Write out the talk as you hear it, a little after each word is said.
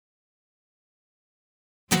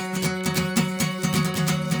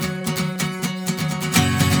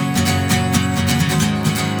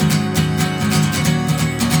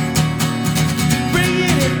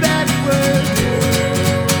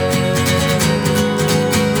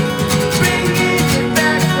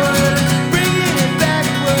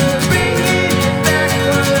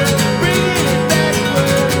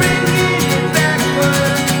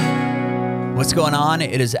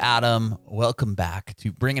everyone. It is Adam. Welcome back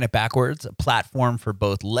to Bringing It Backwards, a platform for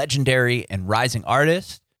both legendary and rising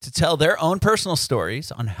artists to tell their own personal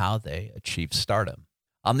stories on how they achieve stardom.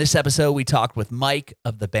 On this episode, we talked with Mike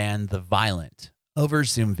of the band The Violent over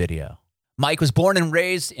Zoom video. Mike was born and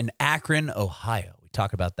raised in Akron, Ohio. We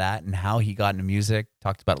talk about that and how he got into music.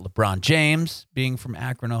 Talked about LeBron James being from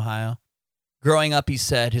Akron, Ohio. Growing up, he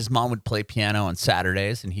said his mom would play piano on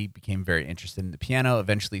Saturdays, and he became very interested in the piano,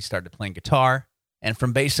 eventually started playing guitar. And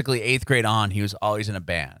from basically 8th grade on, he was always in a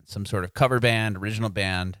band, some sort of cover band, original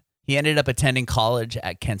band. He ended up attending college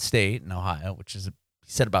at Kent State in Ohio, which is, he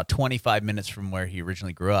said, about 25 minutes from where he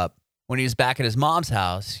originally grew up. When he was back at his mom's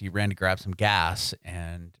house, he ran to grab some gas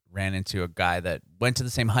and ran into a guy that went to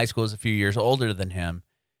the same high school as a few years older than him.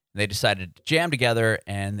 They decided to jam together,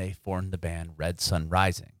 and they formed the band Red Sun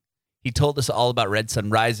Rising. He told us all about Red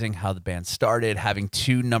Sun Rising, how the band started, having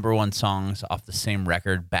 2 number-1 songs off the same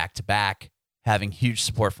record back-to-back, having huge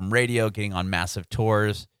support from radio, getting on massive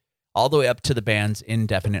tours, all the way up to the band's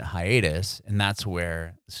indefinite hiatus, and that's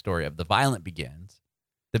where the story of The Violent begins.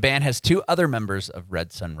 The band has 2 other members of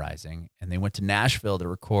Red Sun Rising, and they went to Nashville to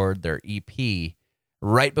record their EP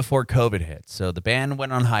right before COVID hit. So the band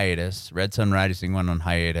went on hiatus, Red Sun Rising went on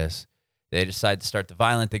hiatus. They decided to start The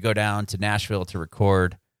Violent. They go down to Nashville to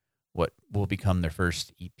record what will become their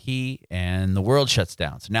first EP, and the world shuts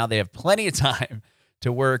down. So now they have plenty of time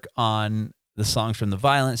to work on the songs from The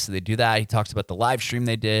Violent. So they do that. He talks about the live stream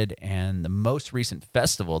they did and the most recent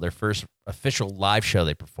festival, their first official live show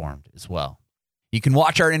they performed as well. You can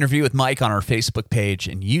watch our interview with Mike on our Facebook page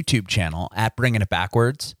and YouTube channel at Bringing It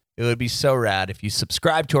Backwards. It would be so rad if you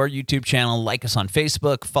subscribe to our YouTube channel, like us on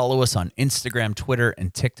Facebook, follow us on Instagram, Twitter,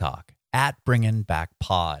 and TikTok at Bringing Back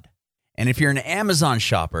Pod. And if you're an Amazon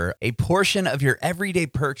shopper, a portion of your everyday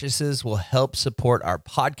purchases will help support our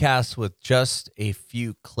podcast with just a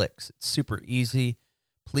few clicks. It's super easy.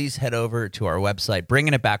 Please head over to our website,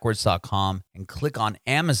 bringingitbackwards.com, and click on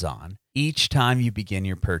Amazon each time you begin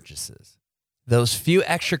your purchases. Those few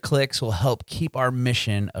extra clicks will help keep our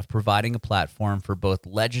mission of providing a platform for both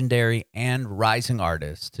legendary and rising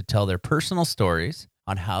artists to tell their personal stories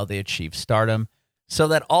on how they achieve stardom, so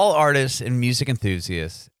that all artists and music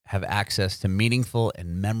enthusiasts have access to meaningful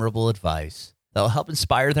and memorable advice that will help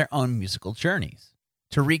inspire their own musical journeys.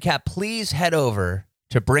 To recap, please head over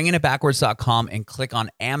to bringingitbackwards.com and click on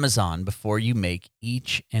Amazon before you make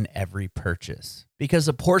each and every purchase, because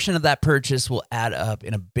a portion of that purchase will add up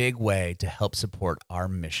in a big way to help support our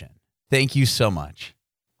mission. Thank you so much.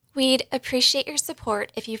 We'd appreciate your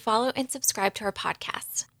support if you follow and subscribe to our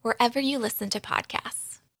podcast, wherever you listen to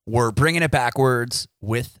podcasts. We're Bringing It Backwards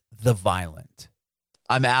with The Violent.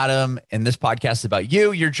 I'm Adam, and this podcast is about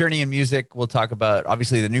you, your journey in music. We'll talk about,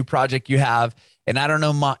 obviously, the new project you have. And I don't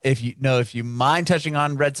know if you mind touching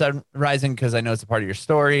on Red Sun Rising, because I know it's a part of your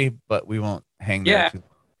story, but we won't hang there. Yeah,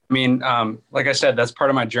 I mean, like I said, that's part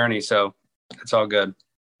of my journey, so it's all good.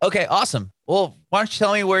 Okay, awesome. Well, why don't you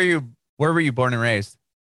tell me where were you born and raised?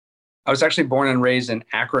 I was actually born and raised in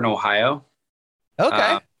Akron, Ohio.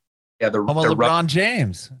 Okay. Yeah, home of LeBron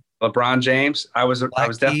James. LeBron James. I was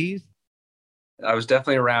Keys. I was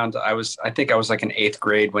definitely around. I think I was like in 8th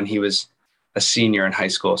grade when he was a senior in high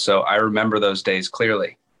school. So I remember those days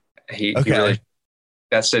clearly. He really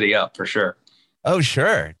that city up for sure. Oh,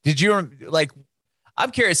 sure. Did you I'm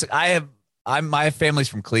curious. My family's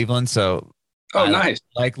from Cleveland, so nice.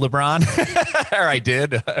 Like LeBron, or I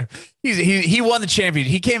did. He won the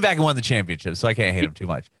championship. He came back and won the championship, so I can't hate him too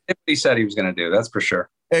much. He said he was going to do. That's for sure.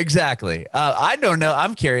 Exactly. I don't know.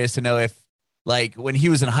 I'm curious to know if, like, when he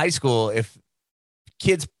was in high school, if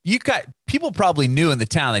people probably knew in the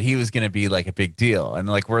town that he was going to be like a big deal, and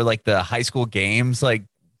like were like the high school games like.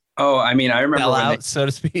 Oh, I mean, I remember fell out, so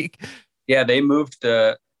to speak. Yeah, they moved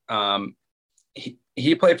the.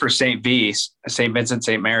 He played for St. Vincent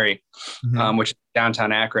St. Mary, which is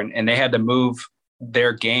downtown Akron, and they had to move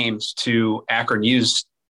their games to Akron U's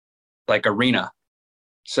like arena.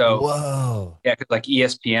 So whoa, yeah, because like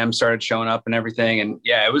ESPN started showing up and everything, and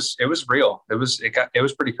yeah, it was real. It was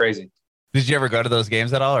pretty crazy. Did you ever go to those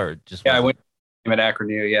games at all, or just? Yeah, I went at Akron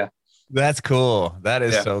U. Yeah, that's cool. That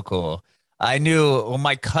is so cool. I knew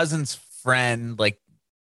my cousin's friend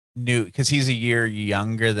knew, because he's a year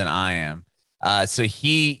younger than I am. So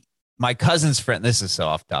my cousin's friend, this is so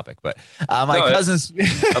off topic, but my cousin's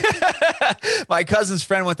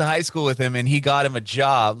friend went to high school with him, and he got him a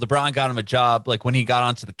job. LeBron got him a job, like when he got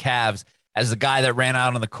onto the Cavs, as the guy that ran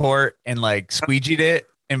out on the court and like squeegeed it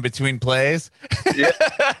in between plays. Yeah.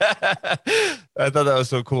 I thought that was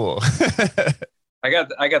so cool. I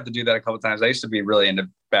got to do that a couple of times. I used to be really into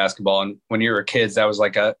basketball, and when you were kids, that was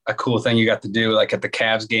like a cool thing you got to do, like at the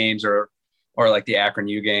Cavs games or or like the Akron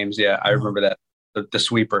U games. Yeah, I remember that the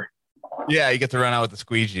sweeper. Yeah, you get to run out with the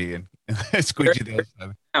squeegee and squeegee the other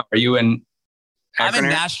side. Are you in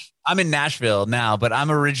Akron? I'm in Nashville now, but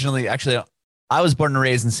I'm originally I was born and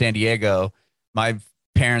raised in San Diego. My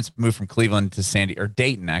parents moved from Cleveland to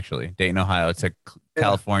Dayton, Ohio, to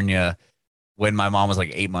California when my mom was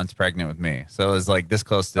like 8 months pregnant with me. So it was like this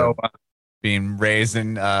close to being raised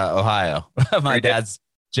in Ohio. My dad's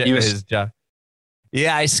his job.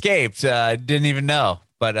 Yeah, I escaped. Didn't even know.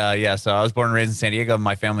 But yeah, so I was born and raised in San Diego.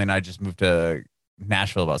 My family and I just moved to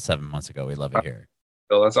Nashville about 7 months ago. We love it here.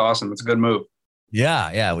 Oh, that's awesome. It's a good move.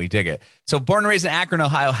 Yeah, we dig it. So born and raised in Akron,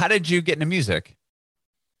 Ohio. How did you get into music?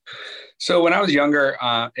 So when I was younger,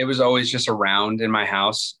 it was always just around in my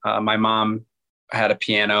house. My mom had a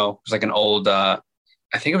piano. It was like an old, I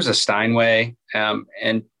think it was a Steinway.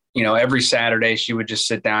 And, you know, every Saturday she would just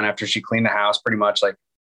sit down after she cleaned the house pretty much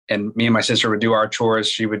and me and my sister would do our chores.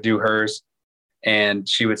 She would do hers and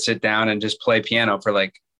she would sit down and just play piano for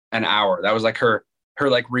like an hour. That was like her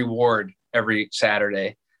like reward every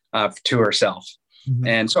Saturday to herself. Mm-hmm.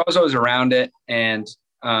 And so I was always around it. And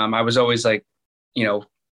I was always like, you know,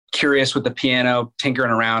 curious with the piano,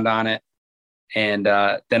 tinkering around on it. And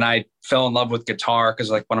then I fell in love with guitar because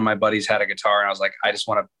like one of my buddies had a guitar and I was like, I just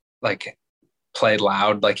want to like play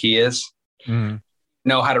loud like he is. Mm-hmm.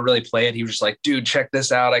 Know how to really play it. He was just like, dude, check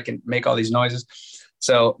this out. I can make all these noises.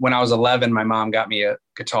 So when I was 11, my mom got me a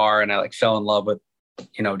guitar and I like fell in love with,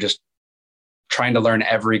 you know, just trying to learn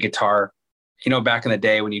every guitar, you know, back in the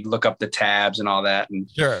day when you'd look up the tabs and all that. And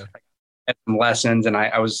sure. I had some lessons and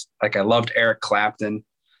I was like, I loved Eric Clapton.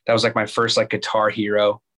 That was like my first like guitar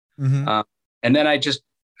hero. Mm-hmm. And then I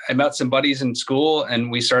met some buddies in school and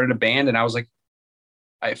we started a band and I was like,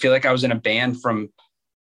 I feel like I was in a band from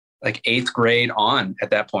like 8th grade on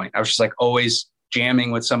at that point. I was just like always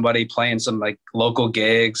jamming with somebody, playing some like local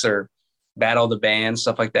gigs or battle the band,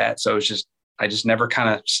 stuff like that. So it was just, I just never kind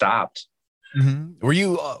of stopped. Mm-hmm.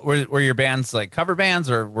 Were your bands like cover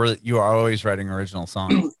bands or were you always writing original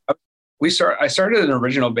songs? I started an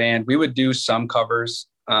original band. We would do some covers.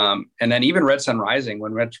 And then even Red Sun Rising,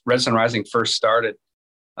 when Red Sun Rising first started,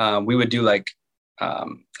 we would do like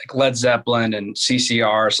Led Zeppelin and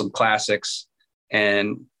CCR, some classics,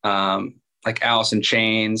 and like Alice in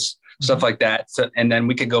Chains, stuff like that. So, and then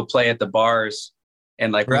we could go play at the bars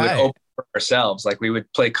and like we would open for ourselves. Like we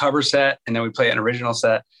would play cover set and then we play an original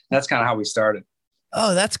set. That's kind of how we started.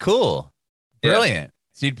 Oh, that's cool. Brilliant. Yeah.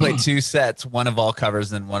 So you'd play 2 sets, one of all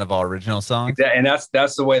covers and one of all original songs. Yeah, and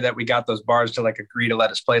that's the way that we got those bars to like agree to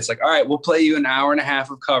let us play. It's like, all right, we'll play you an hour and a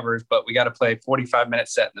half of covers, but we got to play 45-minute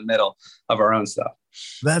set in the middle of our own stuff.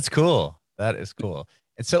 That's cool. That is cool.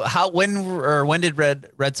 And so when did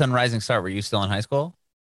Red Sun Rising start? Were you still in high school?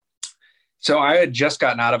 So I had just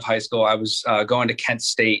gotten out of high school. I was going to Kent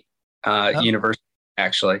State University,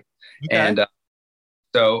 actually. Okay. And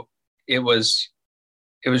so it was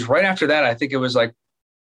right after that. I think it was like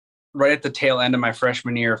right at the tail end of my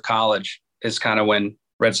freshman year of college is kind of when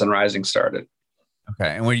Red Sun Rising started.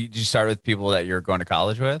 Okay. And did you start with people that you're going to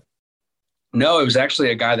college with? No, it was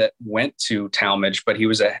actually a guy that went to Talmadge, but he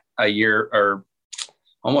was a year or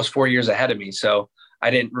almost 4 years ahead of me. So I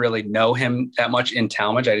didn't really know him that much in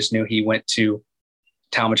Talmadge. I just knew he went to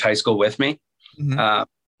Talmadge High School with me. Mm-hmm.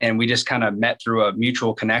 And we just kind of met through a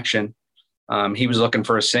mutual connection. He was looking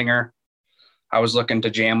for a singer. I was looking to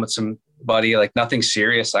jam with somebody, like nothing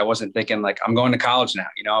serious. I wasn't thinking like, I'm going to college now.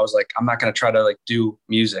 You know, I was like, I'm not going to try to like do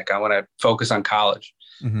music. I want to focus on college.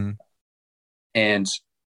 Mm-hmm. And,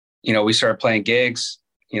 you know, we started playing gigs,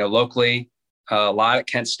 you know, locally, a lot at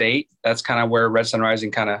Kent State. That's kind of where Red Sun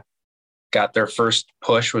Rising kind of got their first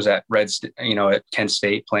push, was at at Kent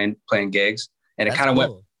State playing gigs. And it kind of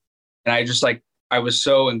went, and I just like, I was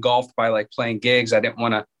so engulfed by like playing gigs. I didn't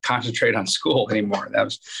want to concentrate on school anymore. That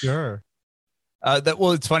was sure.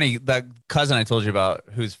 It's funny, that cousin I told you about,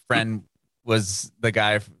 whose friend was the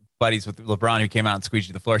guy buddies with LeBron who came out and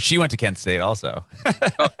squeeged the floor. She went to Kent State also.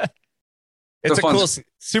 It's a cool,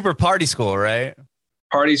 super party school, right?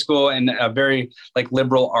 Party school and a very like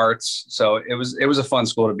liberal arts. So it was a fun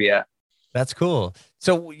school to be at. That's cool.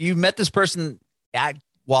 So you met this person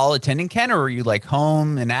while attending Kent, or were you like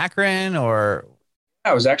home in Akron, or?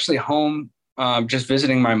 I was actually home, just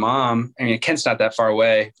visiting my mom. I mean, Kent's not that far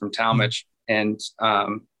away from Talmadge. And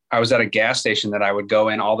I was at a gas station that I would go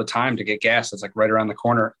in all the time to get gas. That's like right around the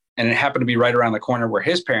corner. And it happened to be right around the corner where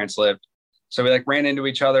his parents lived. So we like ran into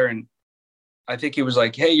each other, and I think he was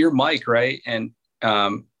like, "Hey, you're Mike, right?" And I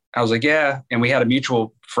was like, "Yeah." And we had a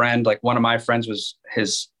mutual friend. Like one of my friends was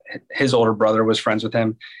his older brother was friends with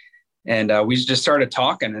him. And we just started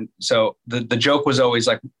talking. And so the joke was always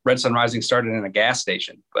like Red Sun Rising started in a gas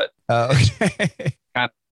station, but Okay. Kind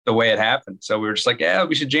of the way it happened. So we were just like, yeah,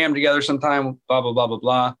 we should jam together sometime, blah, blah, blah, blah,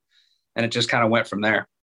 blah. And it just kind of went from there.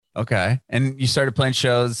 Okay. And you started playing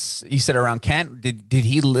shows, you said around Kent. Did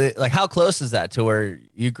he live, like, how close is that to where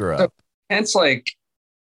you grew up? So Kent's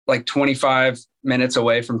like 25 minutes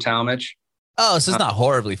away from Talmadge. Oh, so it's not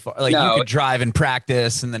horribly far. Like no, you could drive and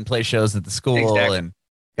practice and then play shows at the school. Exactly. And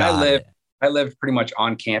I lived pretty much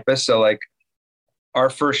on campus. So like our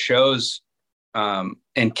first shows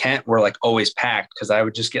in Kent were like always packed because I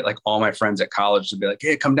would just get like all my friends at college to be like,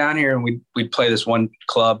 hey, come down here. And we'd play this one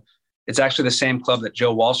club. It's actually the same club that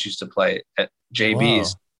Joe Walsh used to play at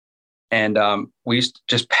JB's. Whoa. And we used to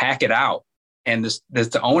just pack it out. And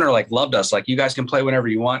the owner like loved us. Like, you guys can play whenever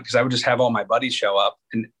you want. Cause I would just have all my buddies show up,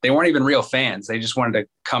 and they weren't even real fans. They just wanted to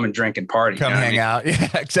come and drink and party. Come hang out. Yeah,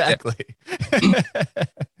 exactly. Yeah.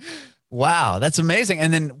 Wow. That's amazing.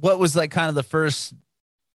 And then what was like kind of the first,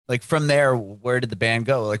 like from there, where did the band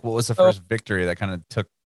go? Like what was the first victory that kind of took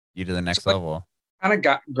you to the next level? Kind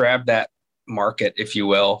of grabbed that market, if you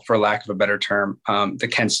will, for lack of a better term, the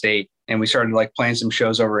Kent State. And we started like playing some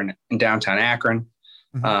shows over in downtown Akron.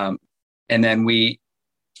 Mm-hmm. And then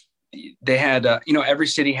they had, every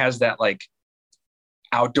city has that like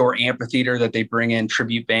outdoor amphitheater that they bring in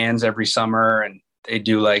tribute bands every summer. And they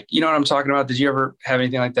do like, you know what I'm talking about? Did you ever have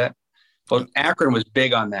anything like that? Well, Akron was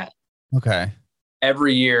big on that. Okay.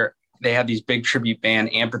 Every year they had these big tribute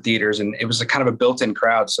band amphitheaters, and it was a kind of a built-in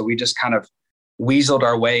crowd. So we just kind of weaseled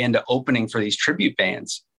our way into opening for these tribute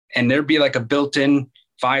bands. And there'd be like a built-in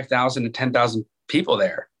 5,000 to 10,000 people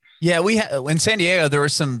there. Yeah, we had in San Diego, there were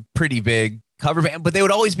some pretty big cover bands, but they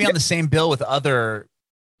would always be on the same bill with other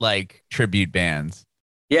like tribute bands.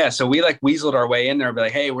 Yeah, so we like weaseled our way in there and be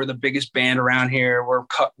like, hey, we're the biggest band around here. We're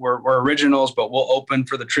originals, but we'll open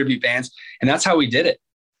for the tribute bands. And that's how we did it.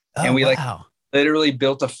 Oh, and we wow. like literally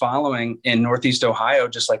built a following in Northeast Ohio,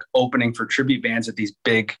 just like opening for tribute bands at these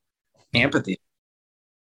big amphitheaters.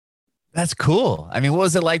 That's cool. I mean, what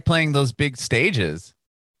was it like playing those big stages?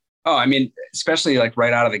 Oh, I mean, especially like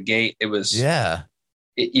right out of the gate, it was,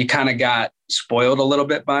 you kind of got spoiled a little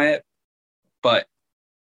bit by it, but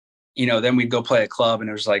then we'd go play a club and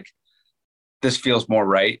it was like, this feels more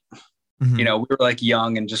right. Mm-hmm. We were like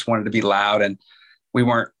young and just wanted to be loud, and we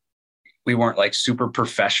weren't like super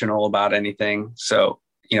professional about anything. So,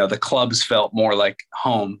 the clubs felt more like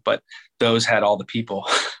home, but those had all the people.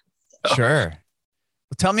 So. Sure.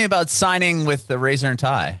 Well, tell me about signing with the Razor and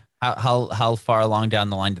Tie. How far along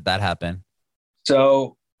down the line did that happen?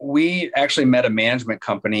 So we actually met a management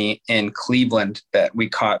company in Cleveland that we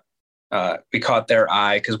caught their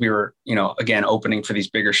eye because we were, again, opening for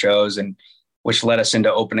these bigger shows, and which led us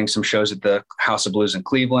into opening some shows at the House of Blues in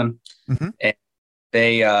Cleveland. Mm-hmm. And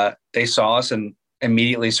they saw us and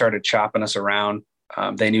immediately started chopping us around.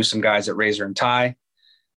 They knew some guys at Razor and Tie.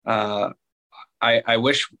 I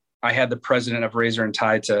wish I had the president of Razor and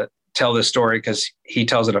Tie to tell this story, because he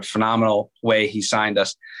tells it a phenomenal way. He signed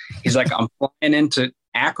us. He's like, I'm flying into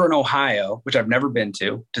Akron, Ohio, which I've never been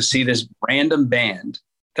to see this random band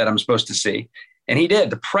that I'm supposed to see. And he did.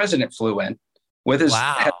 The president flew in with his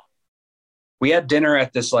head. We had dinner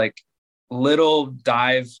at this like little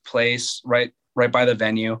dive place right by the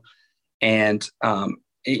venue. And,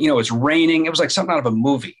 it's raining. It was like something out of a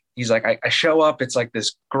movie. He's like, I show up, it's like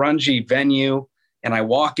this grungy venue, and I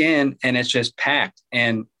walk in and it's just packed.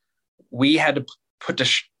 And we had to put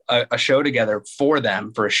a show together for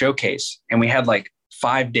them for a showcase. And we had like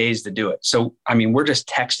 5 days to do it. So, I mean, we're just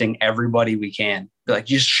texting everybody we can. Be like,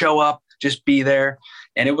 just show up, just be there.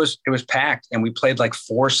 And it was packed. And we played like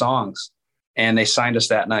 4 songs, and they signed us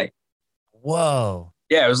that night. Whoa.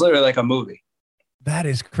 Yeah, it was literally like a movie. That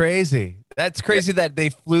is crazy. That's crazy that they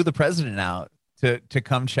flew the president out to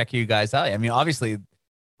come check you guys out. I mean, obviously,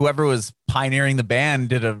 whoever was pioneering the band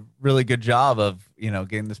did a really good job of,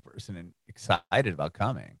 getting this person excited about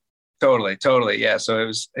coming. Totally. Yeah. So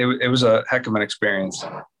it was a heck of an experience.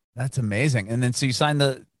 That's amazing. And then, so you signed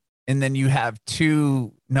and then you have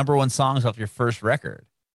 2 number 1 songs off your first record.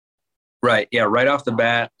 Right. Yeah. Right off the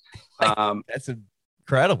bat. That's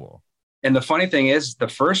incredible. And the funny thing is, the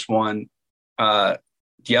first one,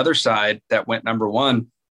 the other side that went number 1,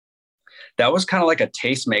 that was kind of like a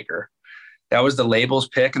tastemaker. That was the label's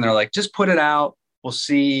pick. And they're like, just put it out. We'll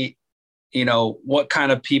see, what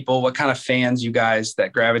kind of people, what kind of fans you guys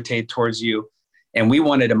that gravitate towards you. And we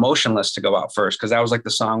wanted Emotionless to go out first, because that was like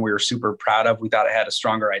the song we were super proud of. We thought it had a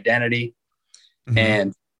stronger identity. Mm-hmm.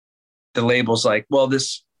 And the label's like, well,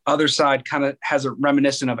 this other side kind of has a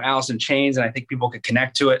reminiscent of Alice in Chains, and I think people could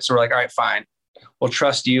connect to it. So we're like, all right, fine. We'll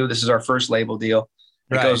trust you. This is our first label deal.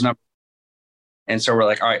 It goes number. And so we're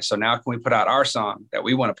like, all right, so now can we put out our song that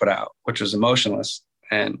we want to put out, which was Emotionless?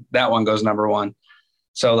 and that one goes number one.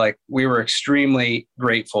 So like we were extremely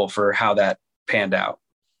grateful for how that panned out.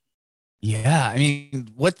 Yeah. I mean,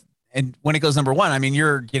 and when it goes number one, I mean,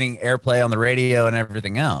 you're getting airplay on the radio and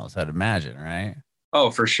everything else, I'd imagine, right?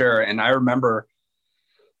 Oh, for sure. And I remember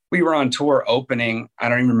we were on tour opening. I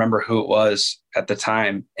don't even remember who it was at the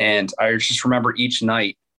time. And I just remember each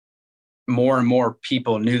night more and more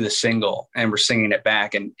people knew the single and were singing it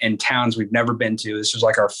back, and in towns we've never been to. This was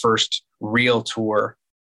like our first real tour.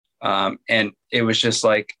 And it was just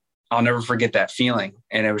like, I'll never forget that feeling.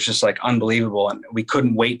 And it was just like unbelievable. And we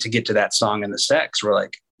couldn't wait to get to that song in the sex. We're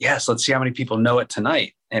like, yes, let's see how many people know it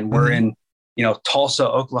tonight. And we're in, Tulsa,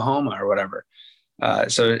 Oklahoma or whatever.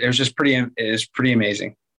 So it was just pretty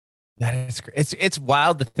amazing. That is great. It's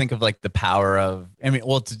wild to think of like the power of, I mean,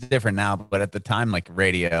 well, it's different now, but at the time, like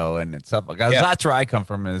radio and stuff like that. That's where I come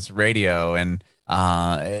from, is radio. And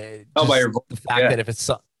by your voice, the fact that if it's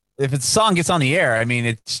a song gets on the air, I mean,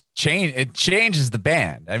 it changes the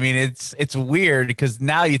band. I mean, it's weird because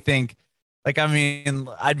now you think, like, I mean,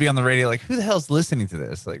 I'd be on the radio like, who the hell's listening to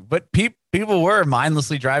this? Like, but people were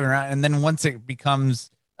mindlessly driving around, and then once it becomes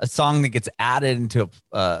a song that gets added into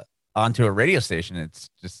onto a radio station, it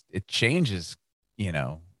changes,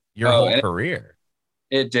 your whole career.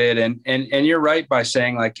 It did. And you're right by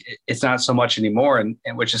saying like, it's not so much anymore, and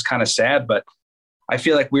which is kind of sad, but I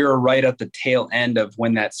feel like we were right at the tail end of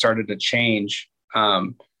when that started to change.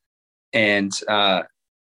 It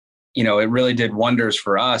really did wonders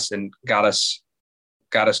for us and got us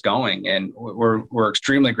going. And we're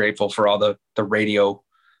extremely grateful for all the radio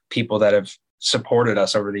people that have supported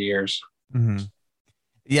us over the years. Mm-hmm.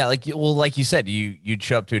 Yeah. Like you said, you'd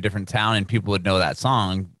show up to a different town and people would know that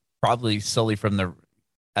song probably solely from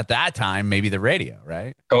at that time, maybe the radio,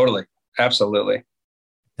 right? Totally. Absolutely.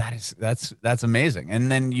 That's amazing.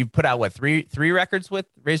 And then you put out what, three records with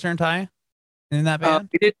Razor and Tie in that band?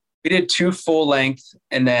 We did 2 full length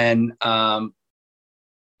and then a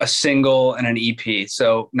single and an EP.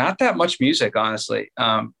 So not that much music, honestly,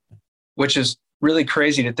 which is really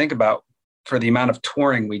crazy to think about for the amount of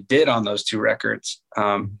touring we did on those 2 records,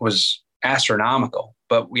 was astronomical.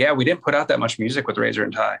 But we didn't put out that much music with Razor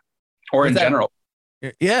and Tie or in general.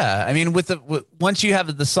 Yeah. I mean, once you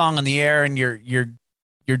have the song on the air and you're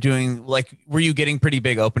doing, like, were you getting pretty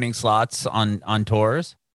big opening slots on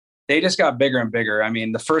tours? They just got bigger and bigger. I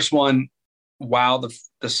mean, the first one, while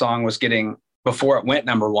the song was before it went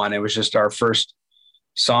number one, it was just our first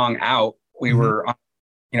song out. We were,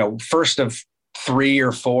 first of 3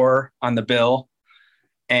 or 4 on the bill.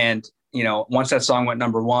 And, once that song went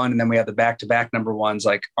number one, and then we had the back-to-back number ones,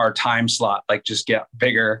 like our time slot, like just get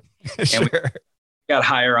bigger. Sure. And we got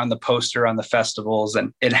higher on the poster on the festivals,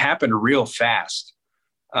 and it happened real fast.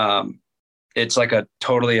 It's like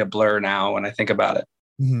totally a blur now when I think about it.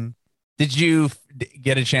 Mm-hmm. Did you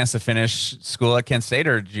get a chance to finish school at Kent State,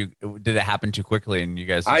 or did it happen too quickly and you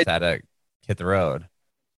guys just had to hit the road?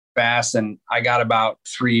 Fast, and I got about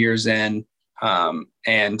 3 years in,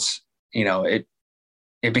 and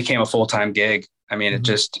it became a full-time gig. I mean, it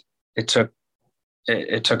took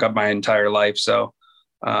up my entire life. So,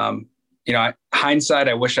 hindsight,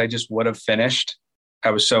 I wish I just would have finished.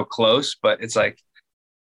 I was so close, but it's like,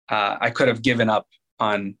 I could have given up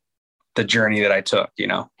on the journey that I took,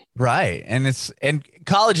 Right. And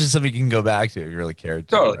college is something you can go back to if you really cared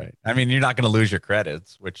to. Totally. Right? I mean, you're not going to lose your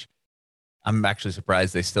credits, which I'm actually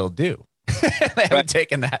surprised they still do. They haven't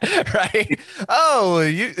taken that, right? Oh,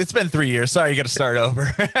 it's been 3 years. Sorry, you got to start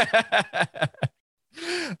over.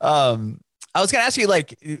 I was going to ask you,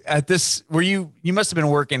 like, at this, you must have been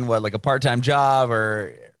working like a part-time job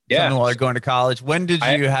or something while you're going to college. When did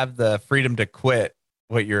you have the freedom to quit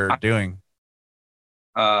what you're doing?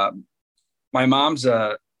 My mom's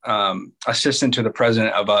a assistant to the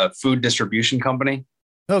president of a food distribution company.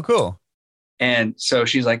 Oh, cool. And so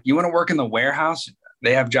she's like, you want to work in the warehouse?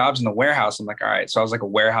 They have jobs in the warehouse. I'm like, all right. So I was like a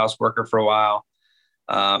warehouse worker for a while.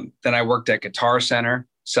 Then I worked at Guitar Center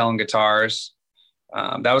selling guitars.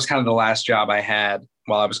 That was kind of the last job I had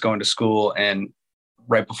while I was going to school and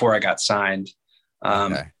right before I got signed.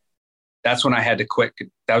 Okay. That's when I had to quit.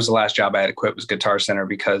 That was the last job I had to quit, was Guitar Center,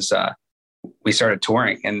 because we started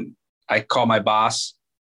touring, and I called my boss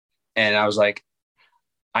and I was like,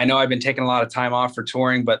 I know I've been taking a lot of time off for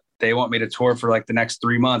touring, but they want me to tour for like the next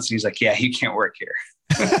 3 months. And he's like, yeah, you can't work here.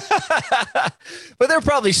 But they're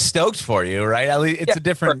probably stoked for you, right? At least it's a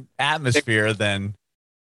different atmosphere than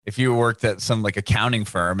if you worked at some like accounting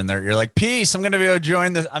firm and you're like, peace, I'm going to be able to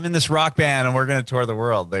join this. I'm in this rock band and we're going to tour the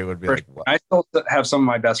world. They would be like, what? I still have some of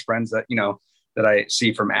my best friends that, that I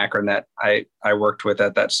see from Akron that I worked with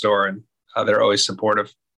at that store, and they're always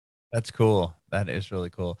supportive. That's cool. That is really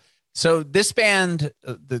cool. So this band,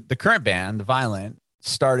 the current band, The Violent,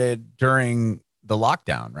 started during the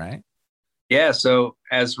lockdown, right? Yeah. So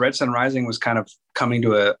as Red Sun Rising was kind of coming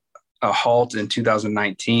to a halt in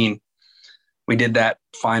 2019, we did that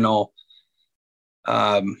final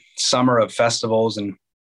summer of festivals. And,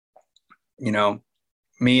 you know,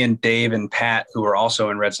 me and Dave and Pat, who were also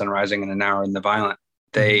in Red Sun Rising and now are in The Violent,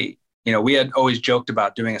 they, you know, we had always joked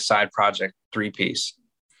about doing a side project 3-piece.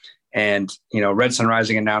 And, you know, Red Sun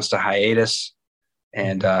Rising announced a hiatus.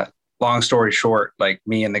 And long story short, like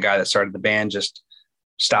me and the guy that started the band just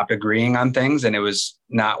stopped agreeing on things, and it was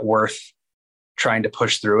not worth trying to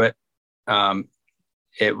push through it.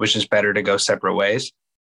 It was just better to go separate ways.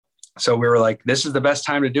 So we were like, this is the best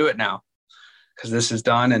time to do it now, because this is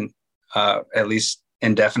done, and at least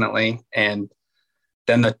indefinitely. And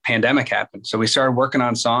then the pandemic happened. So we started working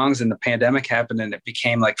on songs, and the pandemic happened, and it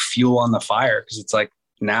became like fuel on the fire, because it's like,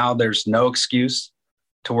 now there's no excuse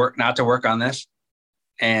not to work on this.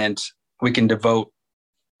 And we can devote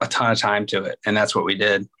a ton of time to it. And that's what we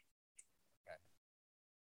did.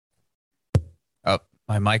 Oh,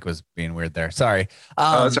 my mic was being weird there. Sorry.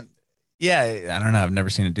 Yeah, I don't know. I've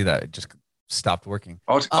never seen it do that. It just stopped working.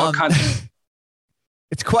 All kinds.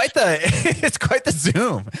 It's quite the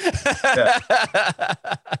Zoom.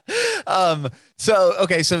 Yeah.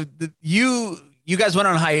 So you guys went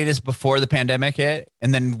on hiatus before the pandemic hit,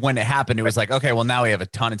 and then when it happened, it was like, okay, well, now we have a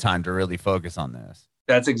ton of time to really focus on this.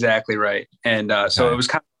 That's exactly right. And so it was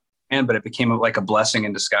kind of, but it became like a blessing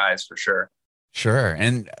in disguise for sure. Sure.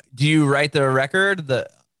 And do you write the record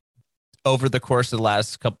over the course of the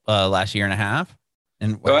last year and a half?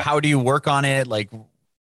 And how do you work on it? Like,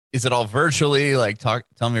 is it all virtually? Like,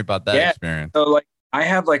 tell me about that experience. So like, I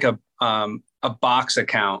have like a Box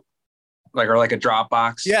account, or like a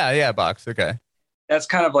Dropbox. Yeah, Box. Okay. That's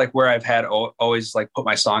kind of like where I've had always like put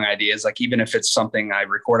my song ideas. Like, even if it's something I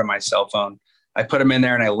record on my cell phone, I put them in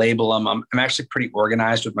there and I label them. I'm actually pretty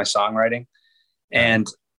organized with my songwriting. And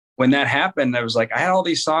when that happened, I was like, I had all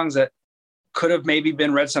these songs that could have maybe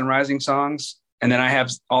been Red Sun Rising songs. And then I have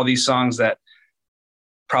all these songs that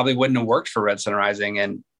probably wouldn't have worked for Red Sun Rising.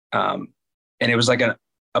 And it was like a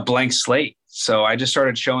blank slate. So I just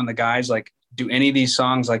started showing the guys, like, do any of these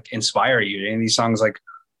songs like inspire you? Do any of these songs like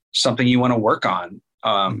something you want to work on?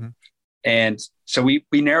 And so we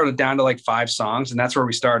narrowed it down to like 5 songs, and that's where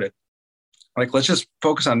we started. Like, let's just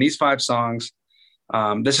focus on these 5 songs.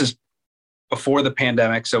 This is before the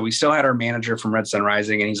pandemic. So we still had our manager from Red Sun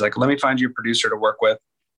Rising, and he's like, let me find you a producer to work with.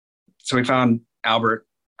 So we found Albert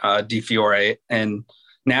DiFiore in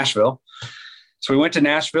Nashville. So we went to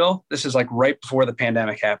Nashville. This is like right before the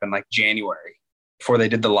pandemic happened, like January, before they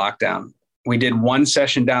did the lockdown. We did 1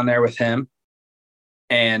 session down there with him.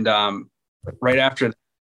 And right after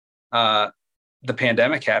the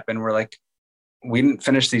pandemic happened, we're like, we didn't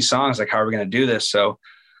finish these songs. Like, how are we going to do this? So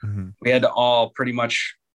we had to all pretty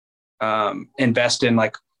much invest in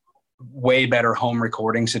like way better home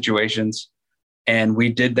recording situations. And we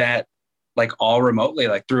did that like all remotely,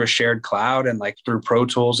 like through a shared cloud and like through Pro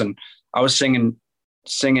Tools. And I was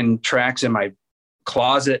singing tracks in my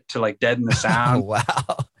closet to like deaden the sound. Wow.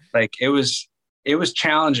 Like, it was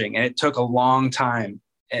challenging, and it took a long time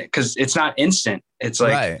because it's not instant. It's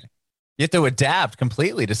like, right. You have to adapt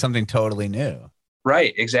completely to something totally new.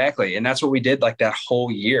 Right. Exactly. And that's what we did like that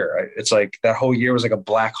whole year. It's like that whole year was like a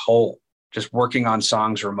black hole, just working on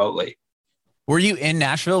songs remotely. Were you in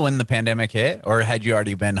Nashville when the pandemic hit, or had you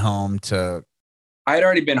already been home to? I had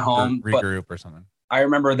already been home, regroup or something. I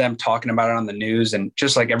remember them talking about it on the news, and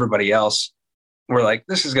just like everybody else, we're like,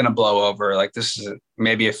 this is going to blow over. Like, this is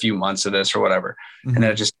maybe a few months of this or whatever. And then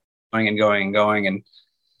it just going and going and going. And,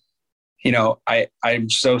 you know, I'm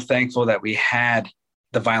so thankful that we had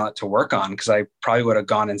The Violent to work on, because I probably would have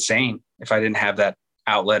gone insane if I didn't have that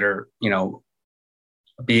outlet, or, you know,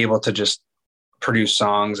 be able to just produce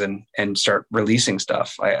songs and start releasing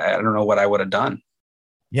stuff. I don't know what I would have done.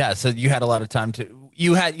 Yeah. So you had a lot of time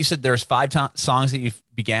you said there's 5 songs that you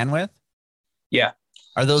began with. Yeah.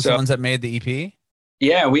 Are those the ones that made the EP?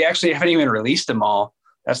 Yeah. We actually haven't even released them all.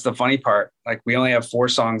 That's the funny part. Like, we only have 4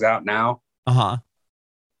 songs out now.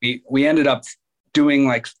 We ended up doing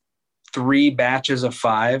like 3 batches of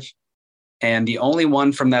 5. And the only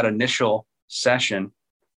one from that initial session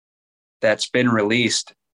that's been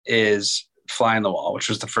released is Fly on the Wall, which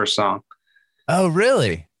was the first song. Oh,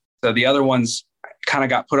 really? So the other ones kind of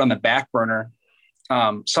got put on the back burner.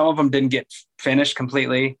 Some of them didn't get finished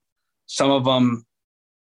completely. Some of them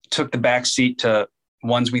took the back seat to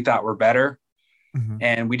ones we thought were better.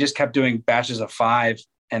 And we just kept doing batches of 5.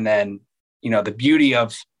 And then, you know, the beauty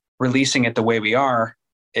of releasing it the way we are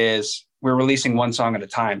is we're releasing one song at a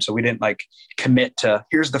time. So we didn't like commit to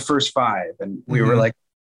here's the first 5. And we were like,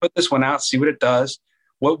 put this one out, see what it does.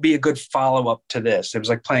 What would be a good follow-up to this? It was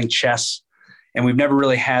like playing chess. And we've never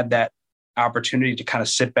really had that opportunity to kind of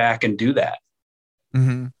sit back and do that.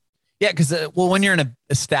 Mm-hmm. Yeah. Because, when you're in an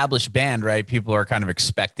established band, right, people are kind of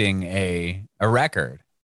expecting a record.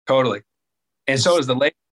 Totally. And so is the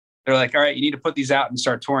label. They're like, all right, you need to put these out and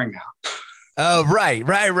start touring now. Oh, right.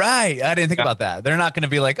 I didn't think about that. They're not going to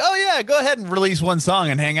be like, oh, yeah, go ahead and release one song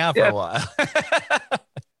and hang out for a while.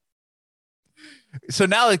 So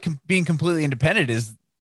now being completely independent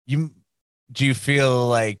do you feel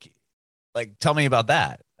like tell me about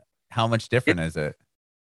that? How much different is it?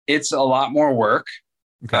 It's a lot more work,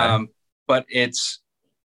 okay. But it's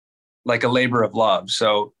like a labor of love.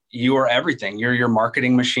 So you are everything. You're your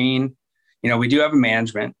marketing machine. We do have a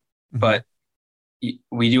management, but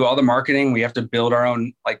we do all the marketing. We have to build our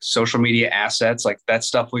own like social media assets. Like that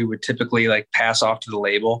stuff we would typically like pass off to the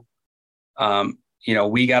label.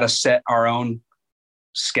 We got to set our own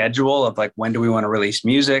schedule of like, when do we want to release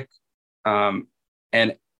music? And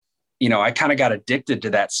I kind of got addicted to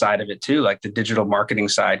that side of it too, like the digital marketing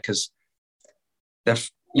side. Cause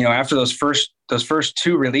after those first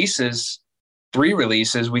 3 releases,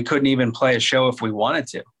 we couldn't even play a show if we wanted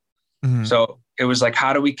to. Mm-hmm. So it was like,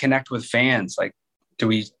 how do we connect with fans? Like, do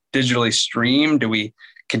we digitally stream? Do we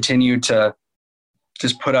continue to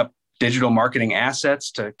just put up digital marketing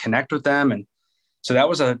assets to connect with them? And so that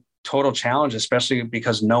was a total challenge, especially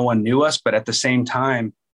because no one knew us. But at the same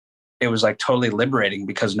time, it was like totally liberating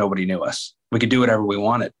because nobody knew us. We could do whatever we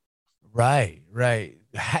wanted. Right.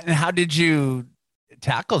 And how did you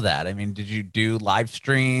tackle that? I mean, did you do live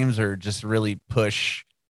streams or just really push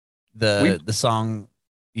the song,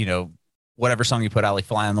 whatever song you put out, like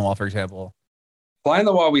Fly on the Wall, for example? Fly on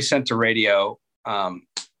the Wall, we sent to radio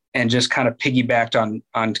and just kind of piggybacked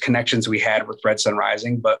on connections we had with Red Sun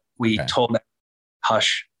Rising, but we told them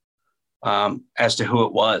hush as to who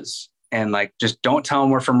it was. And like, just don't tell them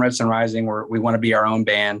we're from Red Sun Rising. We want to be our own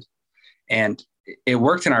band. And it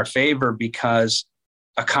worked in our favor because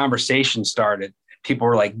a conversation started. People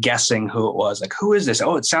were like guessing who it was. Like, who is this?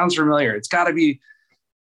 Oh, it sounds familiar. It's got to be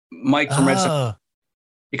Mike from Red Sun.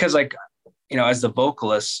 Because like, as the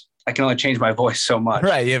vocalist, I can only change my voice so much.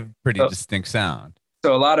 Right. You have a pretty distinct sound.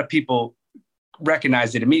 So a lot of people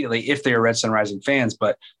recognized it immediately if they were Red Sun Rising fans,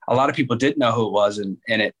 but a lot of people didn't know who it was. And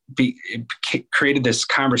it created this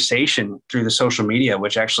conversation through the social media,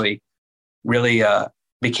 which actually really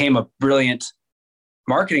became a brilliant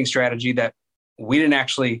marketing strategy that we didn't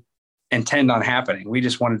actually intend on happening. We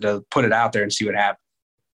just wanted to put it out there and see what happened.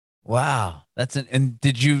 Wow. And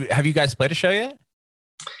have you guys played a show yet?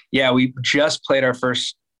 Yeah, we just played our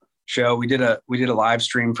first show. We did a live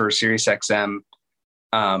stream for Sirius XM.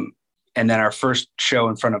 And then our first show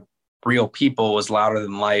in front of real people was Louder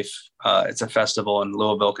Than Life. It's a festival in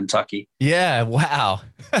Louisville, Kentucky. Yeah. Wow.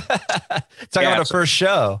 Talking about a first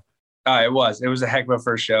show. It was a heck of a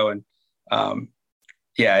first show. And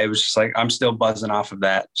it was just like, I'm still buzzing off of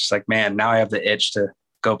that. Just like, man, now I have the itch to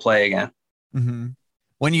go play again. Mm-hmm.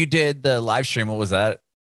 When you did the live stream, what was that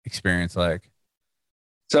experience like?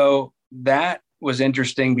 So that was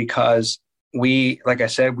interesting because like I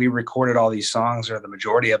said, we recorded all these songs, or the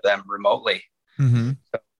majority of them, remotely. Mm-hmm.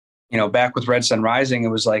 So, back with Red Sun Rising, it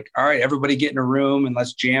was like, all right, everybody get in a room and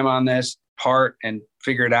let's jam on this part and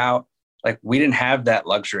figure it out. Like, we didn't have that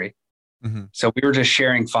luxury. Mm-hmm. So we were just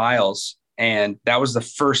sharing files. And that was the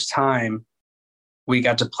first time we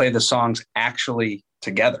got to play the songs actually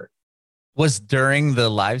together. Was during the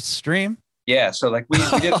live stream? Yeah. So like we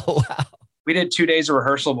did, wow. We did 2 days of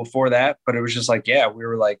rehearsal before that, but it was just like, we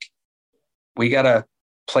were like, we got to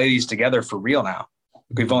play these together for real now.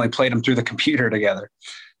 We've only played them through the computer together.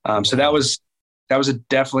 So that was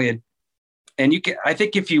definitely and I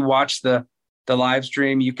think if you watch the live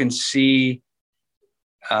stream, you can see,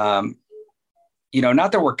 not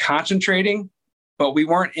that we're concentrating, but we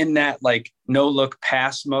weren't in that like no look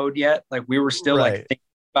pass mode yet. Like we were still like thinking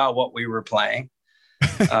about what we were playing.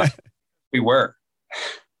 We were.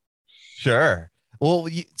 Sure. Well,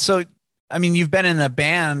 you've been in a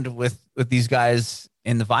band with these guys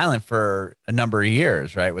in the Violent for a number of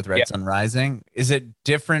years, right? With Red Sun Rising. Is it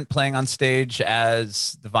different playing on stage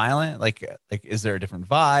as the Violent? Like, is there a different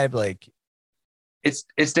vibe? Like, it's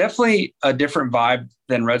definitely a different vibe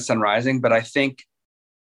than Red Sun Rising, but I think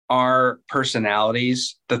our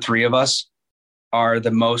personalities, the three of us, are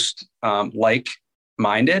the most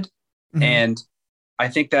like-minded. Mm-hmm. And I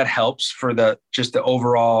think that helps for the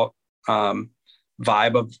overall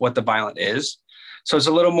vibe of what the Violent is. So it's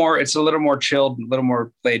a little more chilled, a little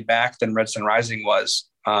more laid back than Red Sun Rising was.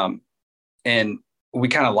 And we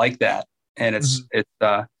kind of like that. And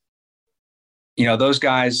those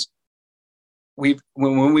guys,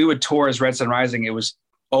 when we would tour as Red Sun Rising, it was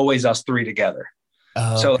always us three together.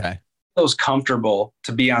 Oh, so okay. It was comfortable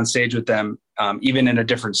to be on stage with them, even in a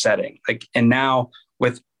different setting. And now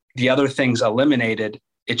with the other things eliminated,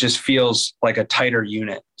 it just feels like a tighter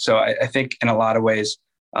unit. So I think in a lot of ways,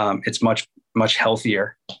 it's much, much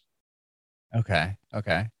healthier. Okay.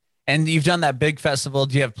 And you've done that big festival.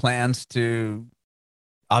 Do you have plans to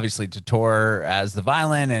tour as the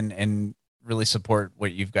Violin and really support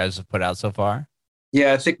what you guys have put out so far?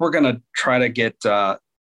 Yeah, I think we're going to try to get,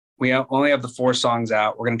 we only have the 4 songs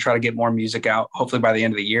out. We're going to try to get more music out, hopefully by the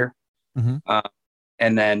end of the year.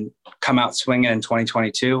 And then come out swinging in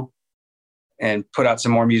 2022 and put out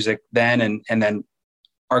some more music then. And then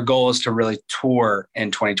our goal is to really tour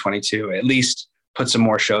in 2022, at least put some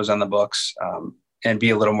more shows on the books, and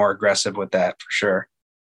be a little more aggressive with that for sure.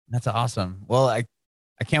 That's awesome. Well, I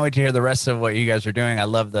can't wait to hear the rest of what you guys are doing. I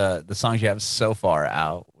love the songs you have so far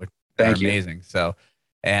out, which are amazing. So,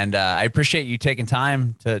 and I appreciate you taking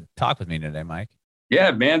time to talk with me today, Mike.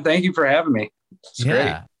 Yeah, man. Thank you for having me. It's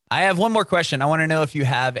great. I have one more question. I want to know if you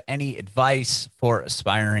have any advice for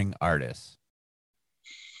aspiring artists.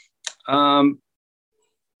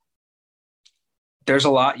 There's a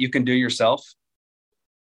lot you can do yourself.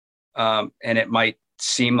 And it might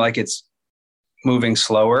seem like it's moving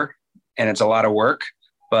slower and it's a lot of work,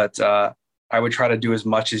 but I would try to do as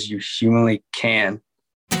much as you humanly can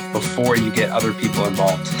before you get other people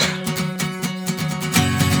involved.